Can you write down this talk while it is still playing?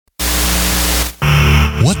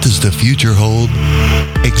What does the future hold?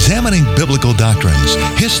 Examining biblical doctrines,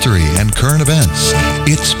 history, and current events.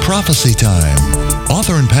 It's prophecy time.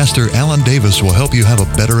 Author and pastor Alan Davis will help you have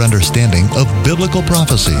a better understanding of biblical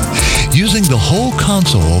prophecy. Using the whole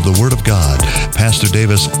counsel of the Word of God, Pastor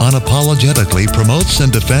Davis unapologetically promotes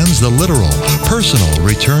and defends the literal, personal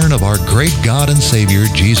return of our great God and Savior,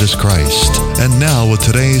 Jesus Christ. And now with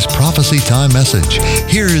today's Prophecy Time message,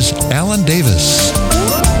 here's Alan Davis.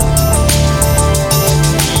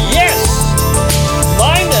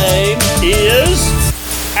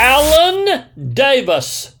 Is Alan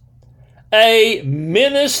Davis, a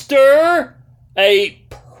minister, a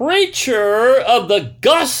preacher of the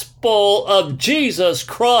gospel of Jesus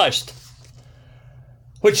Christ,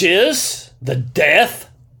 which is the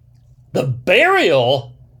death, the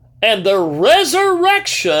burial, and the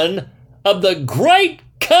resurrection of the great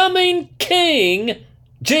coming King,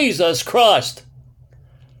 Jesus Christ.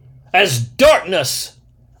 As darkness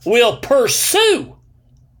will pursue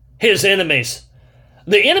his enemies,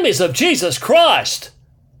 the enemies of Jesus Christ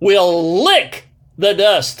will lick the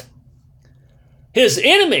dust. His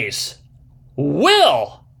enemies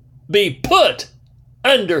will be put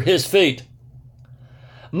under his feet.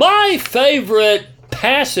 My favorite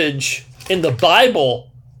passage in the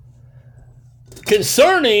Bible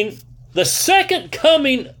concerning the second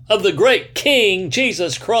coming of the great King,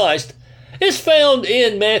 Jesus Christ, is found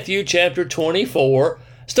in Matthew chapter 24,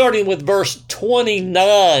 starting with verse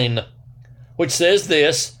 29, which says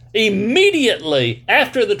this: "Immediately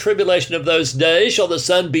after the tribulation of those days shall the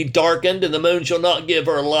sun be darkened, and the moon shall not give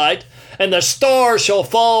her light, and the stars shall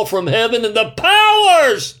fall from heaven, and the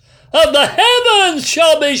powers of the heavens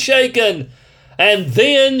shall be shaken. And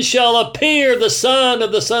then shall appear the Son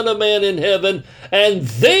of the Son of Man in heaven, and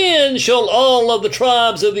then shall all of the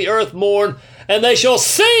tribes of the earth mourn, and they shall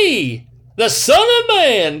see the Son of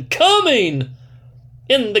Man coming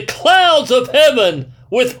in the clouds of heaven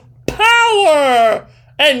with power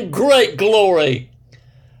and great glory.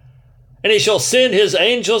 And he shall send his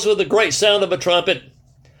angels with a great sound of a trumpet,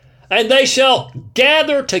 and they shall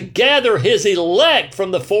gather together his elect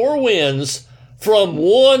from the four winds, from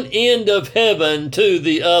one end of heaven to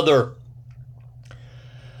the other."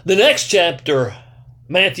 The next chapter,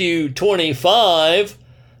 Matthew 25,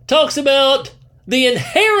 talks about the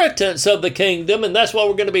inheritance of the kingdom, and that's what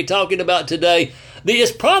we're going to be talking about today.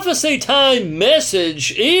 This Prophecy Time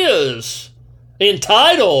message is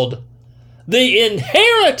entitled, "The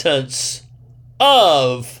Inheritance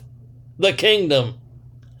of the Kingdom."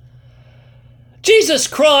 Jesus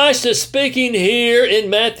Christ is speaking here in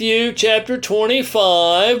Matthew chapter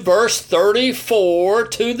 25, verse 34,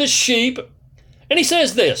 to the sheep, and he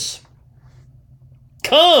says this: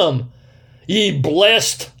 "Come, ye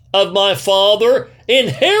blessed of my Father,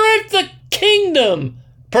 inherit the kingdom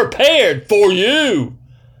prepared for you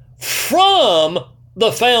from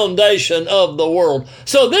the foundation of the world."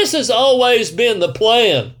 So this has always been the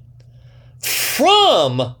plan.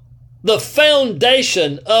 From the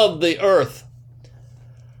foundation of the earth.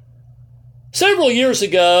 Several years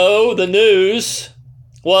ago, the news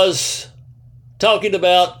was talking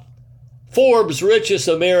about Forbes' richest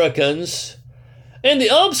Americans, and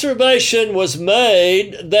the observation was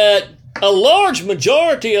made that a large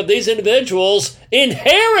majority of these individuals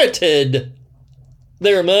inherited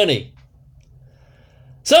their money.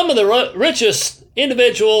 Some of the richest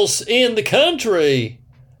individuals in the country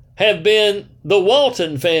have been the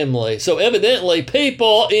Walton family. So evidently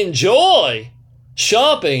people enjoy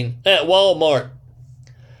shopping at Walmart.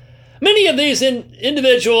 Many of these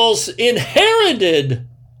individuals inherited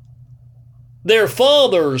their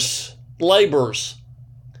father's labors.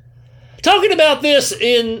 Talking about this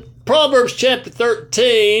in Proverbs chapter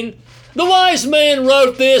 13, the wise man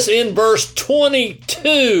wrote this in verse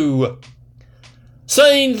 22,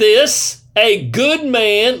 saying this: "A good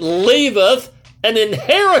man leaveth an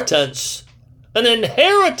inheritance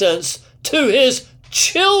to his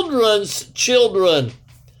children's children."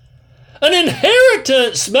 An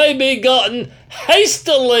inheritance may be gotten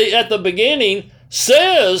hastily at the beginning,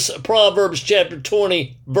 says Proverbs chapter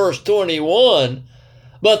 20, verse 21,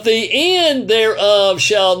 "but the end thereof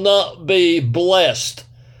shall not be blessed."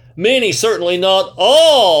 Many, certainly not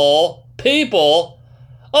all people,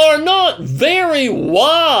 are not very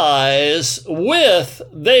wise with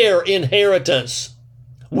their inheritance.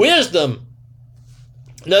 Wisdom.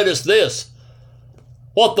 Notice this,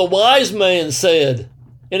 what the wise man said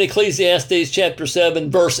in Ecclesiastes chapter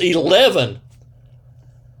 7, verse 11.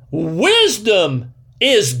 "Wisdom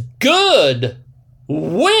is good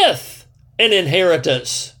with an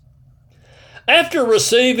inheritance." After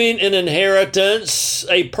receiving an inheritance,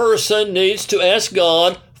 a person needs to ask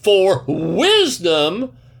God for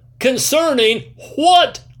wisdom concerning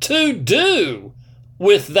what to do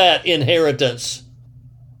with that inheritance.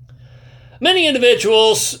 Many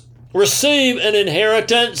individuals receive an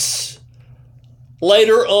inheritance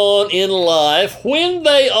later on in life when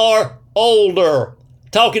they are older.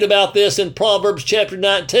 Talking about this in Proverbs chapter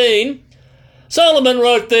 19, Solomon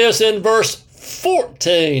wrote this in verse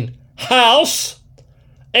 14. House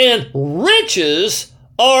and riches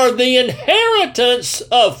are the inheritance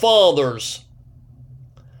of fathers.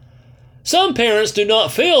 Some parents do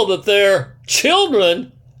not feel that their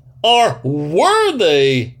children are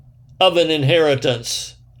worthy of an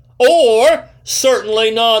inheritance, or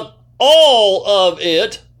certainly not all of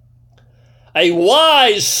it. A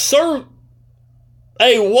wise servant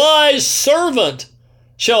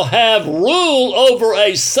shall have rule over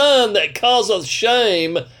a son that causeth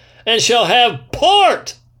shame, and shall have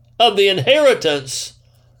part of the inheritance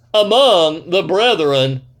among the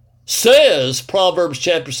brethren, says Proverbs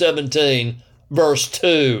chapter 17, verse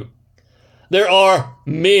 2. There are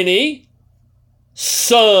many,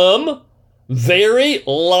 some very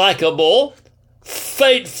likable,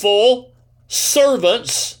 faithful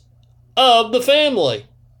servants of the family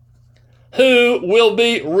who will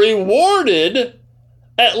be rewarded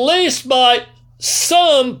at least by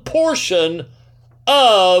some portion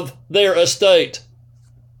of their estate.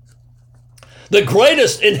 The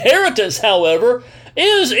greatest inheritance, however,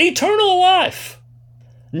 is eternal life,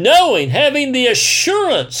 having the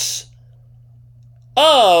assurance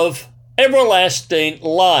of everlasting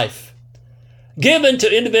life, given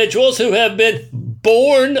to individuals who have been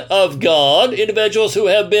born of God, individuals who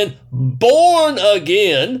have been born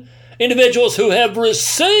again, individuals who have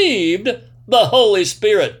received the Holy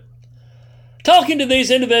Spirit. Talking to these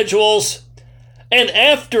individuals, and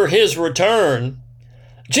after his return,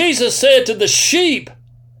 Jesus said to the sheep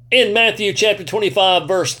in Matthew chapter 25,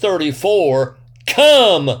 verse 34,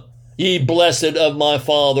 "Come, ye blessed of my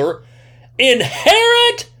Father,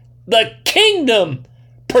 inherit the kingdom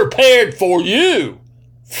prepared for you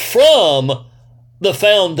from the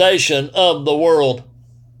foundation of the world."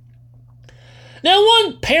 Now,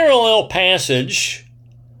 one parallel passage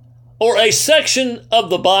or a section of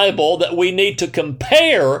the Bible that we need to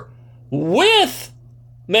compare with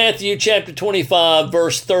Matthew chapter 25,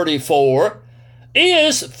 verse 34,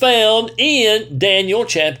 is found in Daniel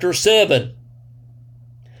chapter 7.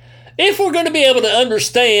 If we're going to be able to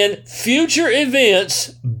understand future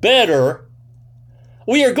events better,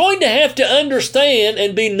 we are going to have to understand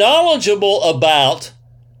and be knowledgeable about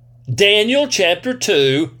Daniel chapter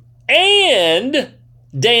 2 and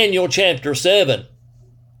Daniel chapter 7.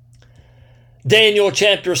 Daniel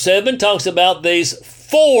chapter 7 talks about these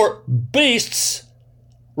four beasts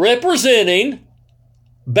representing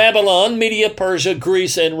Babylon, Media, Persia,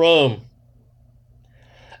 Greece, and Rome.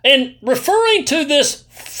 And referring to this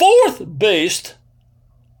fourth beast,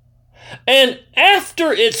 and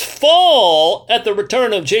after its fall at the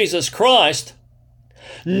return of Jesus Christ,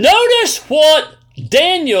 notice what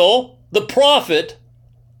Daniel the prophet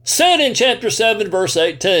said in chapter 7, verse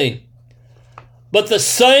 18. "But the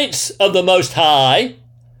saints of the Most High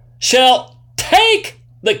shall take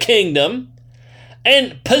the kingdom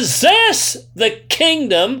and possess the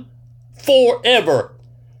kingdom forever,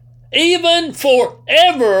 even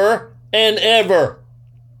forever and ever."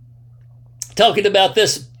 Talking about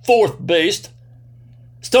this fourth beast,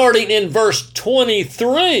 starting in verse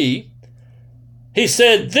 23, he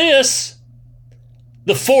said this,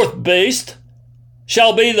 "The fourth beast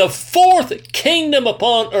shall be the fourth kingdom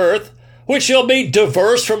upon earth, which shall be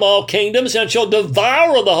diverse from all kingdoms, and shall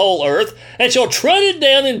devour the whole earth, and shall tread it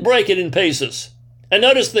down and break it in pieces." And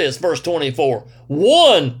notice this, verse 24,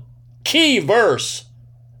 one key verse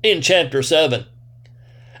in chapter 7.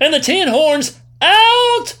 "And the 10 horns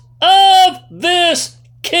out of this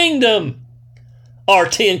kingdom are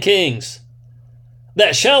 10 kings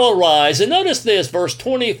that shall arise." And notice this, verse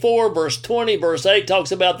 24, verse 20, verse 8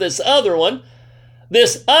 talks about this other one,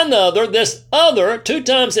 this other. 2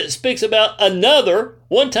 times it speaks about another.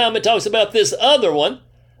 1 time it talks about this other one.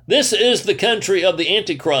 This is the country of the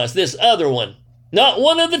Antichrist, this other one. Not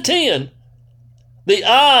one of the 10. The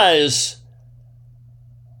eyes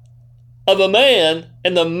of a man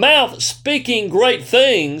and the mouth speaking great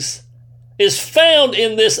things is found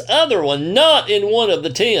in this other one, not in one of the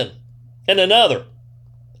 10. And another,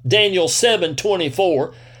 Daniel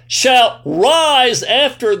 7:24, "shall rise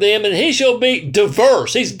after them, and he shall be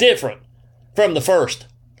diverse." He's different from the first.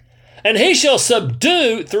 "And he shall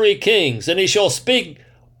subdue 3 kings, and he shall speak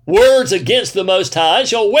words against the Most High,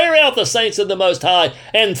 shall wear out the saints of the Most High,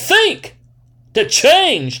 and think to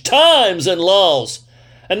change times and laws.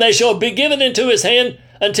 And they shall be given into his hand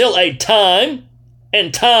until a time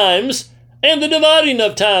and times and the dividing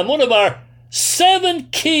of time. One of our 7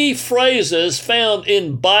 key phrases found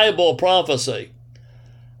in Bible prophecy.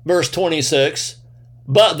 Verse 26,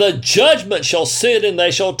 but the judgment shall sit, and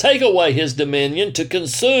they shall take away his dominion, to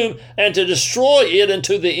consume and to destroy it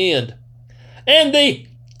unto the end. And the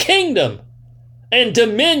kingdom and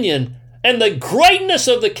dominion and the greatness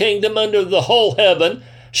of the kingdom under the whole heaven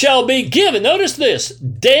shall be given. Notice this,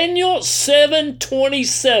 Daniel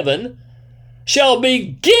 7:27, shall be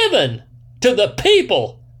given to the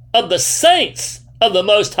people of the saints of the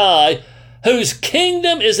Most High, whose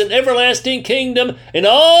kingdom is an everlasting kingdom, and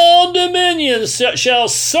all dominions shall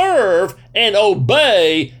serve and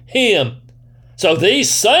obey him. So these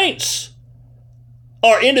saints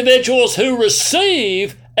are individuals who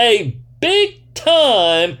receive a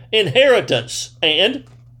big-time inheritance. And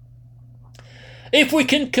if we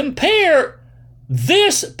can compare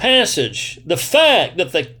this passage, the fact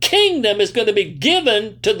that the kingdom is going to be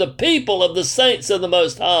given to the people of the saints of the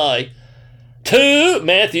Most High, to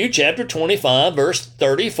Matthew chapter 25, verse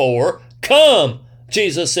 34, come,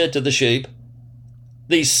 Jesus said to the sheep,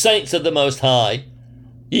 these saints of the Most High,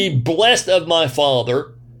 ye blessed of my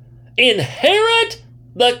Father, inherit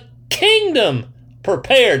the kingdom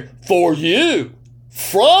prepared for you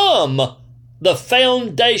from the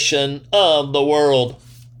foundation of the world.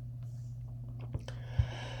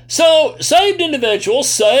 So, saved individuals,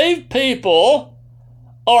 saved people,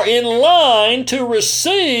 are in line to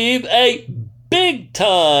receive a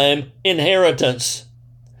big-time inheritance.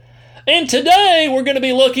 And today we're going to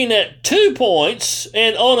be looking at 2 points,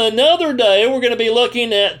 and on another day we're going to be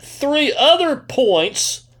looking at 3 other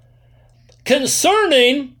points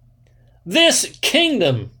concerning this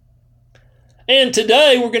kingdom. And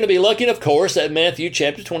today we're going to be looking, of course, at Matthew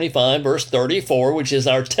chapter 25, verse 34, which is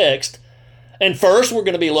our text. And first we're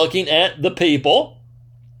going to be looking at the people,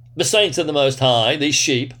 the saints of the Most High, these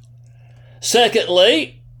sheep.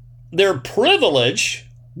 Secondly, their privilege,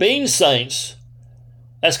 being saints.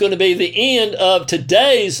 That's going to be the end of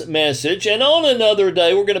today's message. And on another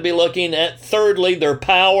day, we're going to be looking at, thirdly, their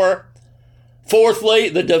power. Fourthly,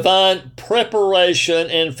 the divine preparation.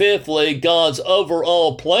 And fifthly, God's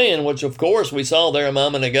overall plan, which, of course, we saw there a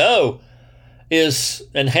moment ago, is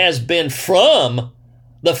and has been from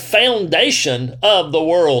the foundation of the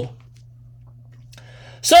world.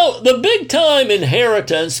 So the big-time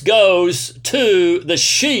inheritance goes to the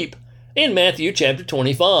sheep in Matthew chapter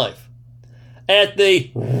 25. At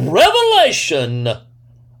the revelation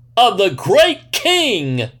of the great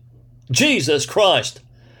King, Jesus Christ.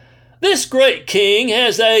 This great King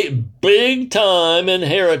has a big-time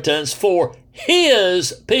inheritance for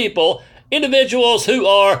his people, individuals who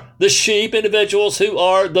are the sheep, individuals who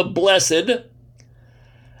are the blessed.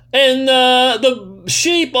 And the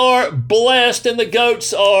sheep are blessed and the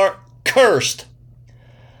goats are cursed.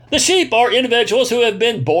 The sheep are individuals who have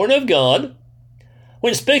been born of God.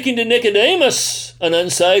 When speaking to Nicodemus, an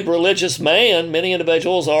unsaved religious man, many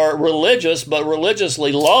individuals are religious but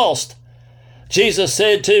religiously lost. Jesus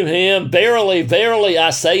said to him, verily, verily, I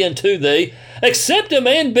say unto thee, except a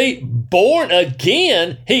man be born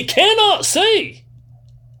again, he cannot see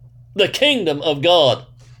the kingdom of God.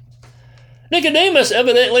 Nicodemus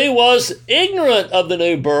evidently was ignorant of the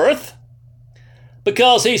new birth,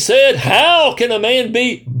 because he said, how can a man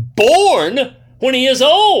be born when he is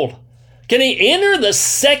old? Can he enter the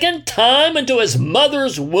second time into his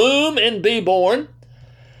mother's womb and be born?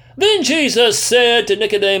 Then Jesus said to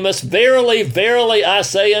Nicodemus, verily, verily, I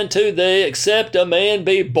say unto thee, except a man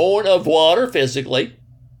be born of water, physically,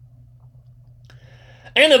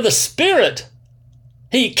 and of the Spirit,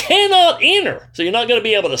 he cannot enter. So you're not going to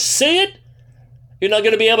be able to see it. You're not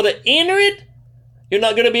going to be able to enter it. You're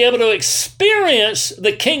not going to be able to experience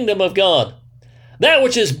the kingdom of God. That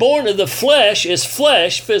which is born of the flesh is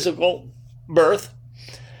flesh, physical birth.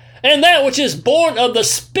 And that which is born of the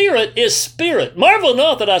Spirit is spirit. Marvel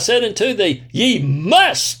not that I said unto thee, ye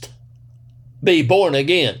must be born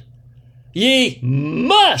again. Ye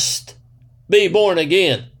must be born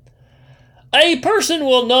again. A person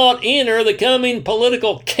will not enter the coming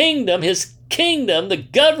political kingdom, his kingdom, the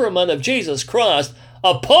government of Jesus Christ,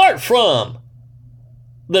 apart from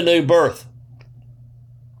the new birth.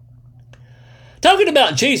 Talking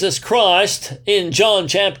about Jesus Christ in John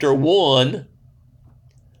chapter 1,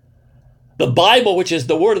 the Bible, which is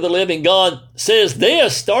the Word of the living God, says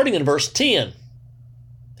this, starting in verse 10.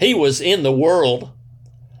 He was in the world,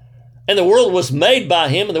 and the world was made by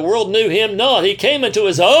him, and the world knew him not. He came into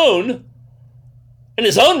his own, and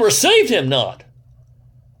his own received him not.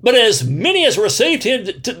 But as many as received him,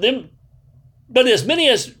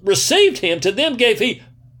 to them gave he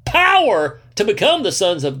power to become the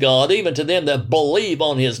sons of God, even to them that believe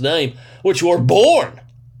on his name, which were born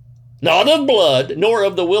not of blood, nor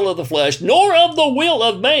of the will of the flesh, nor of the will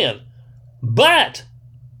of man, but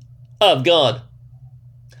of God.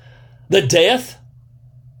 The death,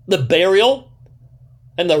 the burial,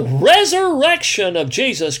 and the resurrection of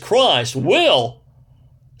Jesus Christ will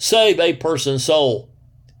save a person's soul.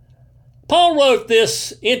 Paul wrote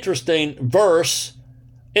this interesting verse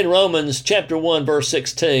in Romans chapter 1, verse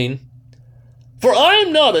 16. For I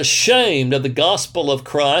am not ashamed of the gospel of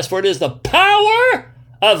Christ, for it is the power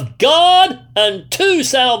of God unto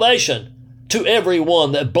salvation to every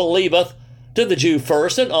one that believeth, to the Jew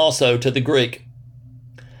first, and also to the Greek.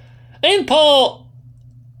 And Paul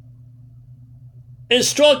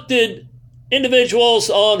instructed individuals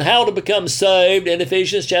on how to become saved in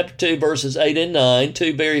Ephesians chapter 2, verses 8 and 9,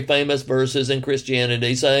 two very famous verses in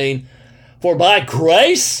Christianity, saying, For by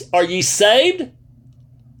grace are ye saved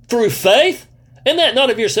through faith, and that not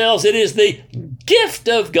of yourselves, it is the gift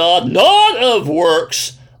of God, not of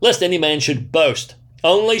works, lest any man should boast.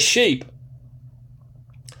 Only sheep.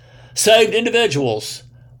 Saved individuals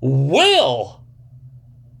will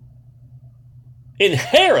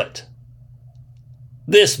inherit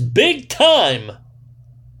this big time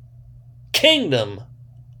kingdom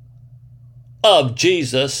of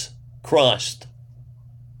Jesus Christ.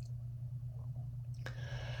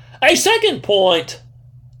 A second point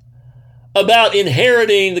about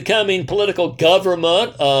inheriting the coming political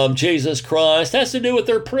government of Jesus Christ has to do with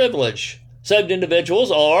their privilege. Saved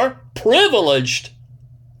individuals are privileged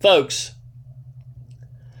folks.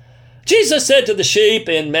 Jesus said to the sheep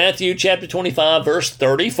in Matthew chapter 25, verse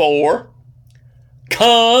 34,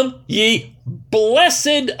 Come, ye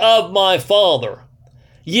blessed of my Father.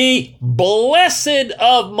 Ye blessed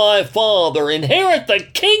of my Father, inherit the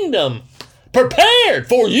kingdom prepared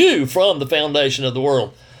for you from the foundation of the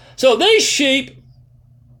world. So these sheep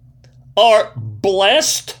are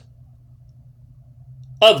blessed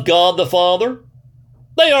of God the Father.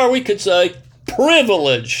 They are, we could say,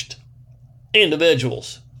 privileged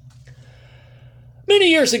individuals. Many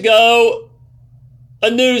years ago,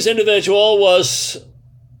 a news individual was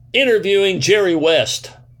interviewing Jerry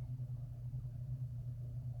West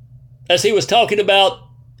as he was talking about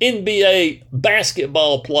NBA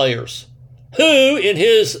basketball players who, in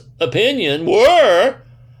his opinion, were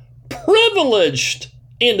privileged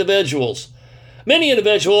individuals. Many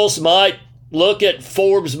individuals might look at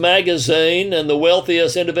Forbes magazine and the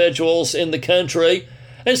wealthiest individuals in the country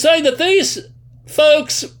and say that these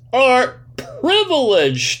folks are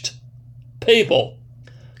privileged people.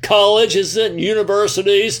 Colleges and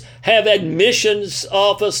universities have admissions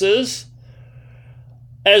offices.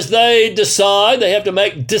 As they decide, they have to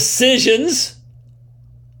make decisions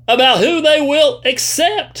about who they will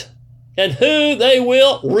accept and who they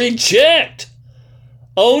will reject.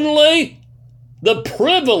 Only the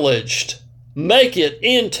privileged make it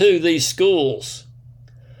into these schools.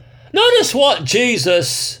 Notice what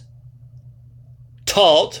Jesus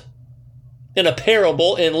taught in a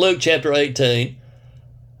parable in Luke chapter 18,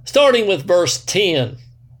 starting with verse 10.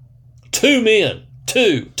 Two men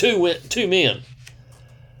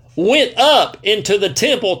went up into the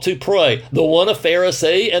temple to pray, the one a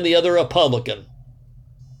Pharisee and the other a publican.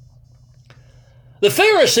 The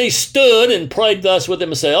Pharisee stood and prayed thus with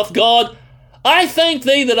himself, God, I thank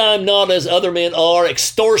thee that I am not as other men are,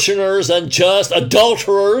 extortioners, unjust,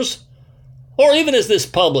 adulterers, or even as this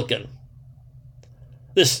publican,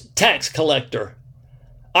 this tax collector.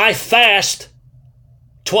 I fast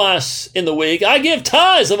twice in the week. I give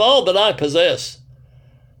tithes of all that I possess.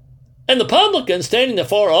 And the publican, standing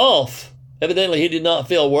afar off, evidently he did not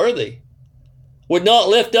feel worthy, would not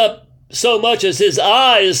lift up so much as his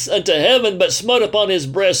eyes unto heaven, but smote upon his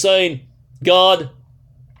breast, saying, God,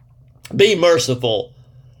 be merciful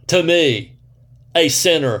to me, a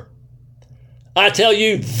sinner. I tell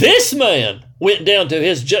you, this man went down to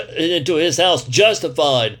into his house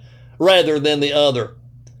justified rather than the other.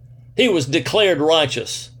 He was declared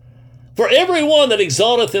righteous. For every one that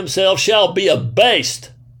exalteth himself shall be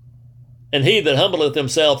abased, and he that humbleth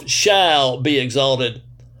himself shall be exalted.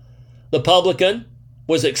 The publican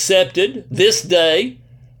was accepted this day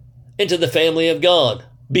into the family of God,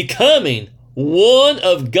 becoming one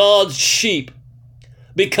of God's sheep,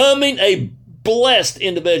 becoming a blessed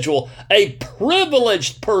individual, a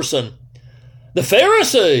privileged person. The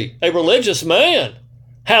Pharisee, a religious man,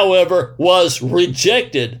 however, was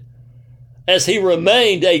rejected as he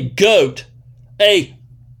remained a goat, a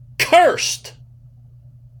cursed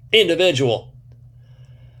individual.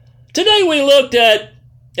 Today we looked at,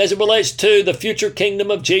 as it relates to the future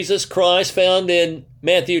kingdom of Jesus Christ found in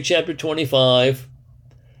Matthew chapter 25,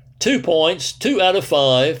 2 points, 2 out of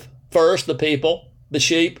 5. First, the people, the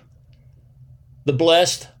sheep, the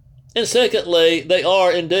blessed. And secondly, they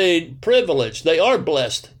are indeed privileged. They are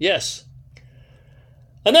blessed, yes.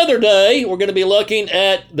 Another day, we're going to be looking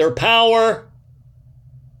at their power.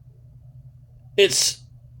 It's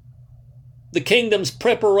the kingdom's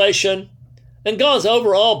preparation and God's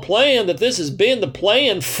overall plan, that this has been the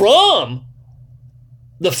plan from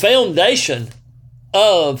the foundation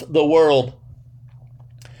of the world.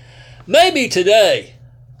 Maybe today,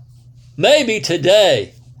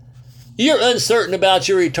 you're uncertain about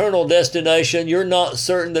your eternal destination. You're not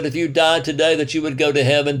certain that if you died today that you would go to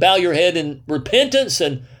heaven. Bow your head in repentance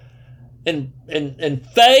and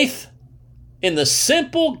faith in the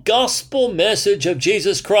simple gospel message of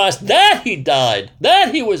Jesus Christ, that He died,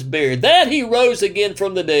 that He was buried, that He rose again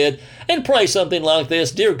from the dead, and pray something like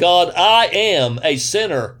this: Dear God, I am a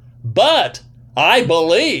sinner, but I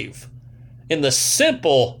believe in the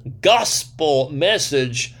simple gospel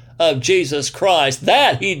message of Jesus Christ,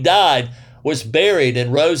 that He died, was buried,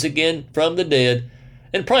 and rose again from the dead.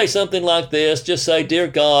 And pray something like this. Just say, Dear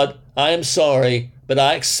God, I am sorry, but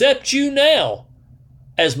I accept You now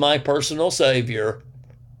as my personal Savior.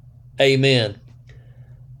 Amen.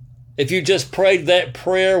 If you just prayed that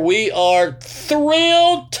prayer, we are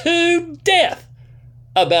thrilled to death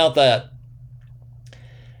about that.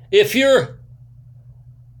 If you're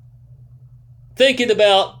thinking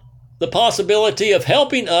about the possibility of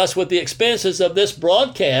helping us with the expenses of this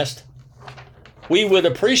broadcast, we would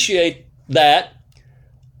appreciate that.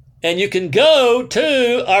 And you can go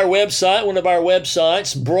to our website, one of our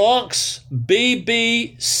websites, Bronx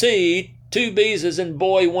BBC, 2 B's as in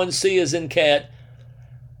boy, 1 C as in cat,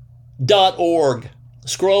 .org.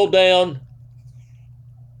 Scroll down,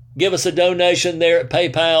 give us a donation there at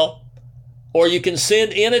PayPal, or you can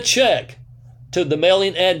send in a check to the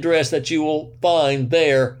mailing address that you will find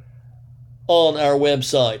there on our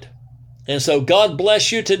website. And so God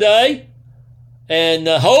bless you today, and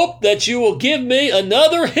hope that you will give me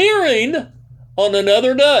another hearing on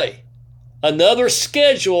another day, another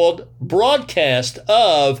scheduled broadcast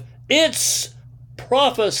of It's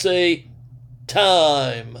Prophecy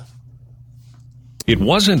Time. It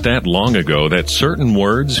wasn't that long ago that certain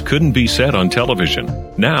words couldn't be said on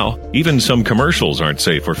television. Now, even some commercials aren't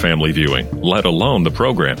safe for family viewing, let alone the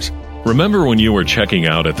programs. Remember when you were checking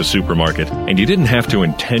out at the supermarket and you didn't have to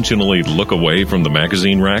intentionally look away from the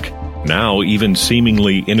magazine rack? Now, even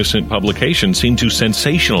seemingly innocent publications seem to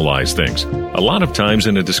sensationalize things, a lot of times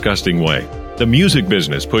in a disgusting way. The music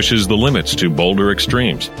business pushes the limits to bolder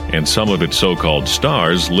extremes, and some of its so-called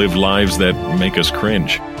stars live lives that make us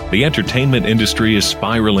cringe. The entertainment industry is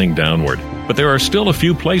spiraling downward, but there are still a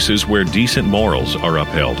few places where decent morals are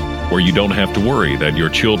upheld, where you don't have to worry that your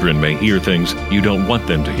children may hear things you don't want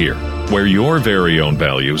them to hear, where your very own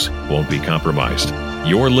values won't be compromised.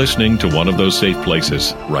 You're listening to one of those safe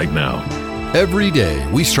places right now. Every day,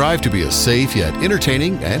 we strive to be a safe yet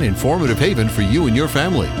entertaining and informative haven for you and your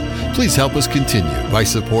family. Please help us continue by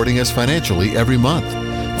supporting us financially every month.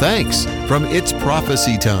 Thanks from It's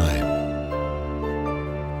Prophecy Time.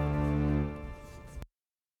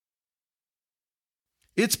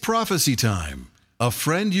 It's Prophecy Time, a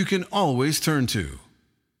friend you can always turn to.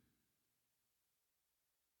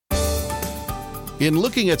 In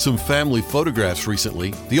looking at some family photographs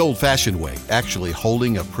recently, the old-fashioned way, actually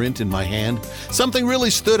holding a print in my hand, something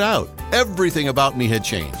really stood out. Everything about me had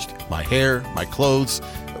changed. My hair, my clothes,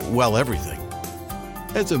 well, everything.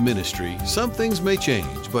 As a ministry, some things may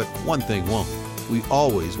change, but one thing won't. We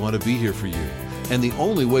always want to be here for you. And the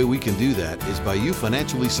only way we can do that is by you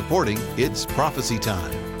financially supporting It's Prophecy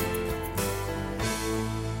Time.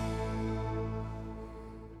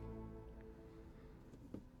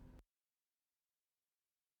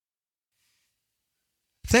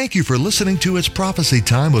 Thank you for listening to It's Prophecy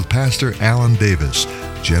Time with Pastor Alan Davis.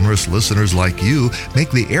 Generous listeners like you make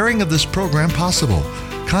the airing of this program possible.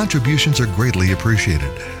 Contributions are greatly appreciated.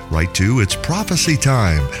 Write to It's Prophecy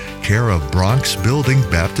Time, care of Bronx Building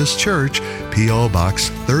Baptist Church, P.O. Box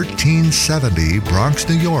 1370, Bronx,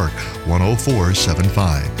 New York,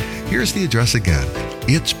 10475. Here's the address again.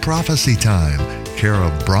 It's Prophecy Time, care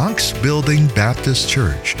of Bronx Building Baptist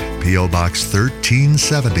Church, P.O. Box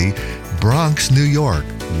 1370, Bronx, New York,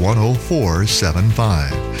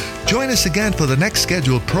 10475. Join us again for the next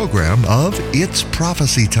scheduled program of It's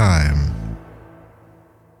Prophecy Time.